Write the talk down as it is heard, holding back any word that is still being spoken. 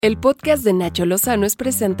El podcast de Nacho Lozano es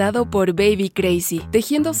presentado por Baby Crazy,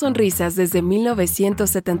 tejiendo sonrisas desde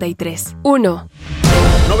 1973. 1.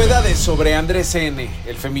 Novedades sobre Andrés N.,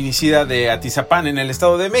 el feminicida de Atizapán en el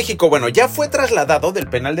Estado de México. Bueno, ya fue trasladado del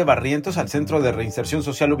penal de Barrientos al centro de reinserción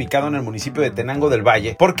social ubicado en el municipio de Tenango del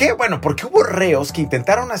Valle. ¿Por qué? Bueno, porque hubo reos que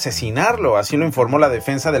intentaron asesinarlo, así lo informó la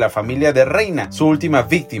defensa de la familia de Reina, su última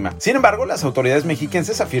víctima. Sin embargo, las autoridades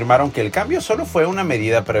mexiquenses afirmaron que el cambio solo fue una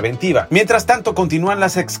medida preventiva. Mientras tanto, continúan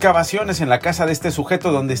las excavaciones en la casa de este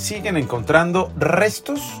sujeto donde siguen encontrando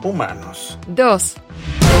restos humanos. 2.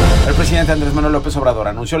 El presidente Andrés Manuel López Obrador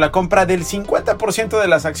anunció la compra del 50% de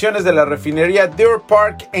las acciones de la refinería Deer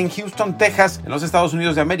Park en Houston, Texas, en los Estados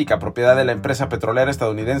Unidos de América, propiedad de la empresa petrolera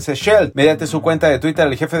estadounidense Shell. Mediante su cuenta de Twitter,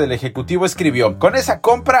 el jefe del Ejecutivo escribió: con esa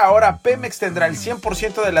compra ahora Pemex tendrá el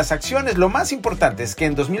 100% de las acciones. Lo más importante es que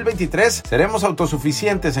en 2023 seremos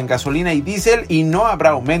autosuficientes en gasolina y diésel y no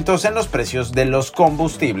habrá aumentos en los precios de los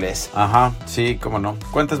combustibles. Ajá, sí, cómo no.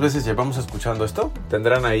 ¿Cuántas veces llevamos escuchando esto?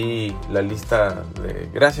 Tendrán ahí la lista de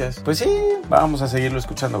gracias. Pues sí, vamos a seguirlo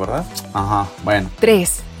escuchando, ¿verdad? Ajá, bueno.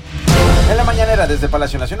 3. En la mañanera desde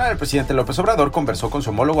Palacio Nacional, el presidente López Obrador conversó con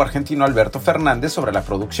su homólogo argentino Alberto Fernández sobre la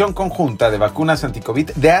producción conjunta de vacunas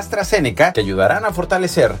anti-COVID de AstraZeneca que ayudarán a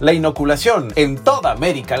fortalecer la inoculación en toda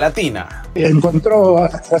América Latina. Encontró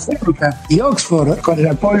AstraZeneca y Oxford, con el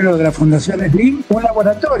apoyo de la Fundación Slim, un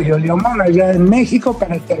laboratorio, Leomón, allá en México,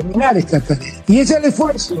 para terminar esta tarea. Y es el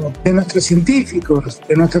esfuerzo de nuestros científicos,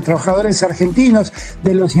 de nuestros trabajadores argentinos,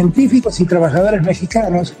 de los científicos y trabajadores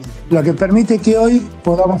mexicanos, lo que permite que hoy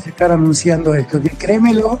podamos estar anunciando esto, que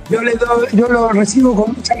créemelo, yo lo recibo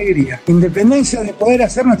con mucha alegría, independencia de poder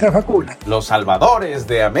hacer nuestras vacunas. Los salvadores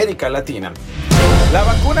de América Latina. La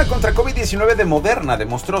vacuna contra COVID-19 de Moderna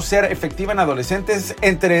demostró ser efectiva en adolescentes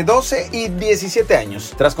entre 12 y 17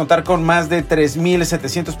 años. Tras contar con más de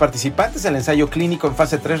 3.700 participantes, el ensayo clínico en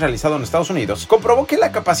fase 3 realizado en Estados Unidos comprobó que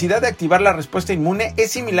la capacidad de activar la respuesta inmune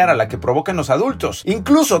es similar a la que provoca en los adultos.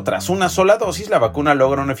 Incluso tras una sola dosis, la vacuna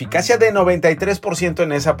logra una eficacia de 93%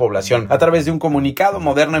 en esa población. A través de un comunicado,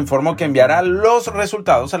 Moderna informó que enviará los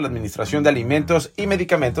resultados a la Administración de Alimentos y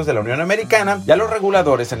Medicamentos de la Unión Americana y a los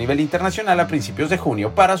reguladores a nivel internacional a principios de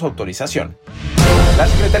junio para su autorización. La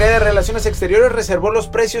Secretaría de Relaciones Exteriores reservó los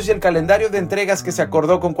precios y el calendario de entregas que se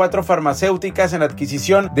acordó con 4 farmacéuticas en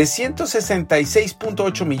adquisición de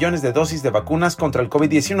 166.8 millones de dosis de vacunas contra el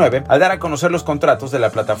COVID-19 al dar a conocer los contratos de la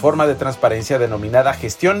plataforma de transparencia denominada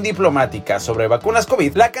Gestión Diplomática sobre vacunas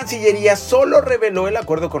COVID. La Cancillería solo reveló el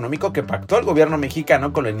acuerdo económico que pactó el gobierno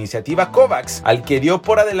mexicano con la iniciativa COVAX, al que dio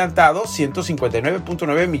por adelantado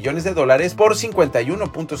 159.9 millones de dólares por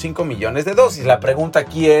 51.5 millones de dosis. La pregunta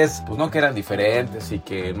aquí es, pues no que eran diferentes y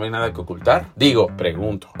que no hay nada que ocultar.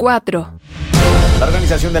 Pregunto. 4. La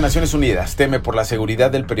Organización de Naciones Unidas teme por la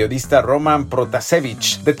seguridad del periodista Roman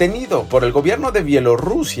Protasevich, detenido por el gobierno de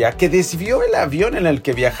Bielorrusia, que desvió el avión en el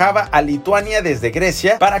que viajaba a Lituania desde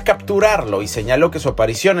Grecia para capturarlo, y señaló que su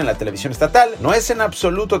aparición en la televisión estatal no es en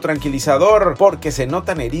absoluto tranquilizador porque se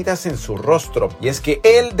notan heridas en su rostro. Y es que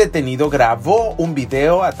el detenido grabó un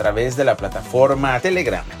video a través de la plataforma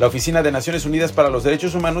Telegram. La Oficina de Naciones Unidas para los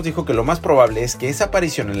Derechos Humanos dijo que lo más probable es que esa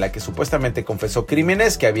aparición, en la que supuestamente confesó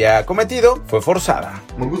crímenes que había cometido, fue forzada.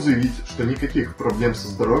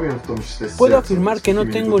 Puedo afirmar que no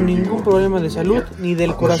tengo ningún problema de salud, ni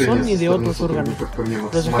del corazón ni de otros órganos.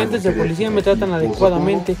 Los agentes de policía me tratan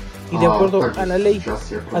adecuadamente y de acuerdo a la ley.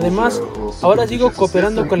 Además, ahora sigo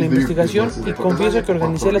cooperando con la investigación y confieso que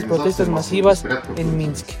organicé las protestas masivas en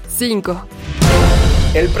Minsk. 5.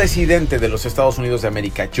 El presidente de los Estados Unidos de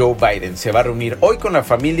América, Joe Biden, se va a reunir hoy con la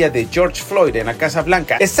familia de George Floyd en la Casa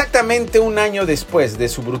Blanca, exactamente un año después de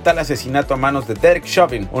su brutal asesinato a manos de Derek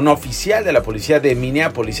Chauvin, un oficial de la policía de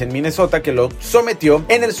Minneapolis, en Minnesota, que lo sometió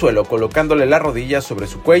en el suelo colocándole la rodilla sobre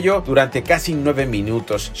su cuello durante casi 9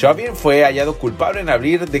 minutos. Chauvin fue hallado culpable en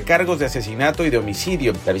abrir de cargos de asesinato y de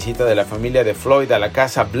homicidio. La visita de la familia de Floyd a la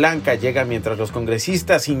Casa Blanca llega mientras los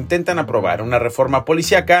congresistas intentan aprobar una reforma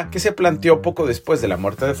policíaca que se planteó poco después de la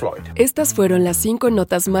muerte de Floyd. Estas fueron las 5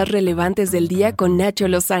 notas más relevantes del día con Nacho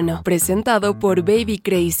Lozano, presentado por Baby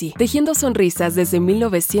Crazy, tejiendo sonrisas desde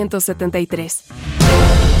 1973.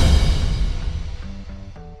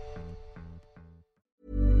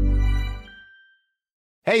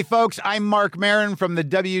 Hey folks, I'm Mark Maron from the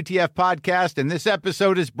WTF Podcast, and this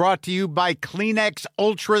episode is brought to you by Kleenex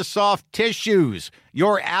Ultra Soft Tissues,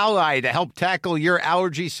 your ally to help tackle your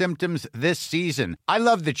allergy symptoms this season. I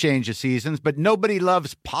love the change of seasons, but nobody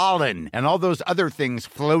loves pollen and all those other things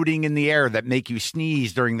floating in the air that make you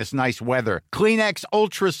sneeze during this nice weather. Kleenex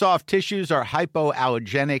Ultra Soft Tissues are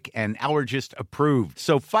hypoallergenic and allergist approved.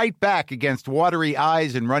 So fight back against watery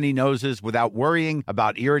eyes and runny noses without worrying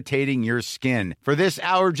about irritating your skin. For this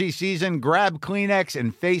allergy season, grab Kleenex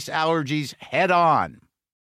and face allergies head on.